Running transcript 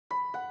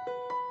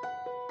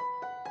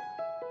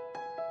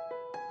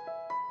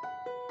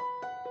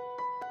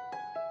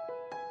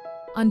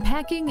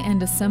Unpacking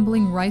and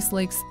assembling Rice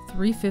Lake's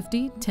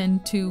 350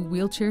 10-2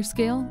 wheelchair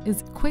scale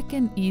is quick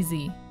and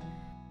easy.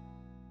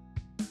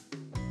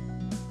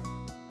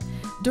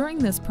 During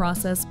this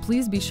process,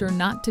 please be sure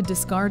not to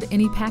discard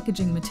any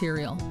packaging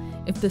material.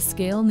 If the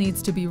scale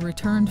needs to be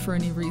returned for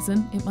any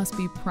reason, it must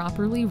be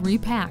properly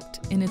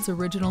repacked in its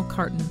original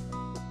carton.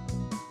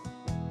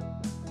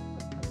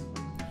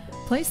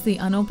 Place the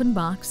unopened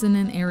box in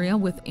an area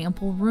with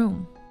ample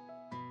room.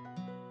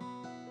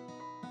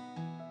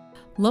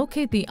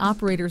 Locate the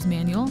operator's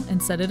manual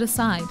and set it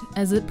aside,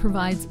 as it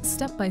provides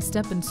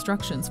step-by-step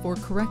instructions for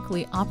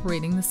correctly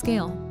operating the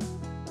scale.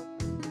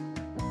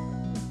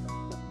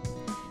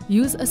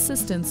 Use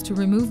assistance to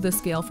remove the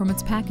scale from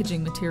its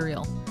packaging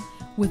material.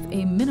 With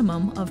a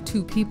minimum of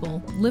 2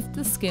 people, lift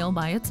the scale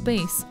by its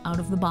base out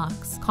of the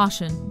box.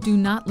 Caution: do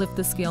not lift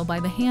the scale by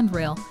the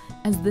handrail,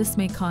 as this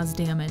may cause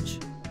damage.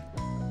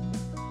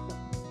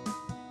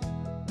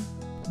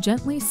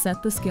 Gently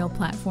set the scale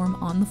platform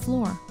on the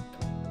floor.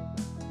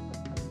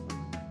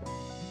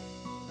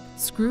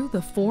 Screw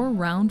the 4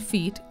 round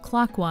feet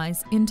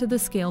clockwise into the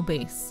scale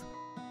base.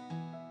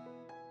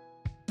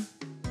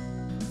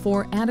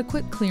 For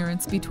adequate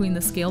clearance between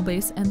the scale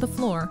base and the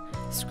floor,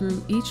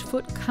 screw each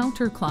foot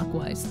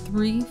counterclockwise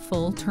 3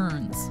 full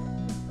turns.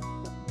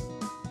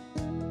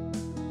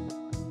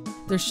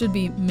 There should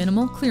be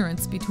minimal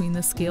clearance between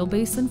the scale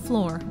base and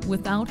floor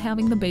without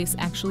having the base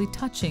actually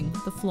touching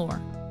the floor.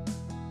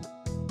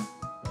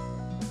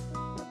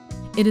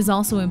 It is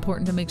also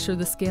important to make sure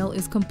the scale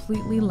is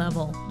completely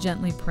level.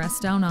 Gently press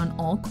down on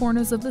all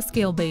corners of the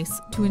scale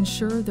base to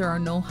ensure there are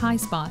no high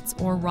spots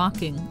or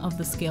rocking of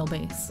the scale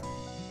base.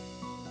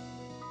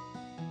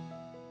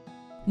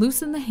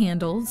 Loosen the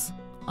handles,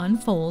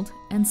 unfold,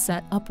 and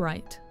set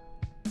upright.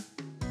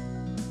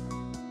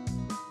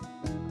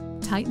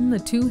 Tighten the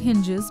 2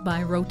 hinges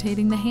by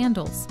rotating the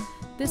handles.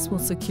 This will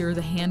secure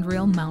the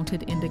handrail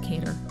mounted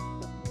indicator.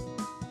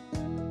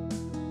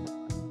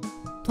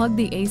 Plug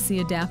the AC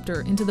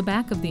adapter into the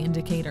back of the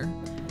indicator.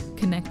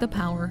 Connect the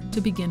power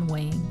to begin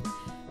weighing.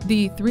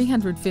 The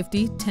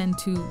 350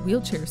 10-2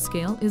 wheelchair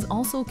scale is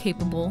also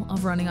capable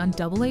of running on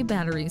AA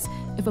batteries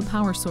if a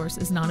power source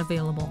is not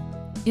available.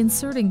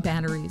 Inserting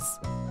batteries.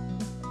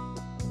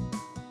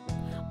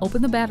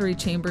 Open the battery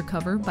chamber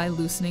cover by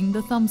loosening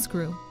the thumb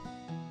screw.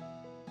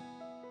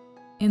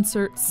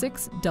 Insert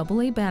 6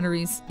 AA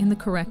batteries in the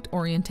correct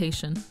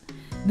orientation.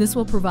 This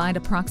will provide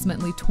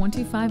approximately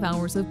 25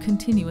 hours of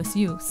continuous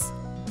use.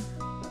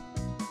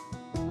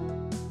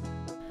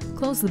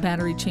 Close the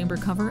battery chamber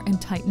cover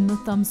and tighten the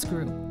thumb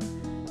screw.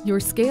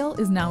 Your scale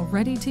is now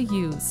ready to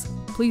use.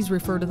 Please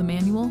refer to the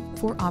manual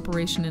for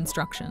operation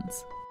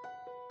instructions.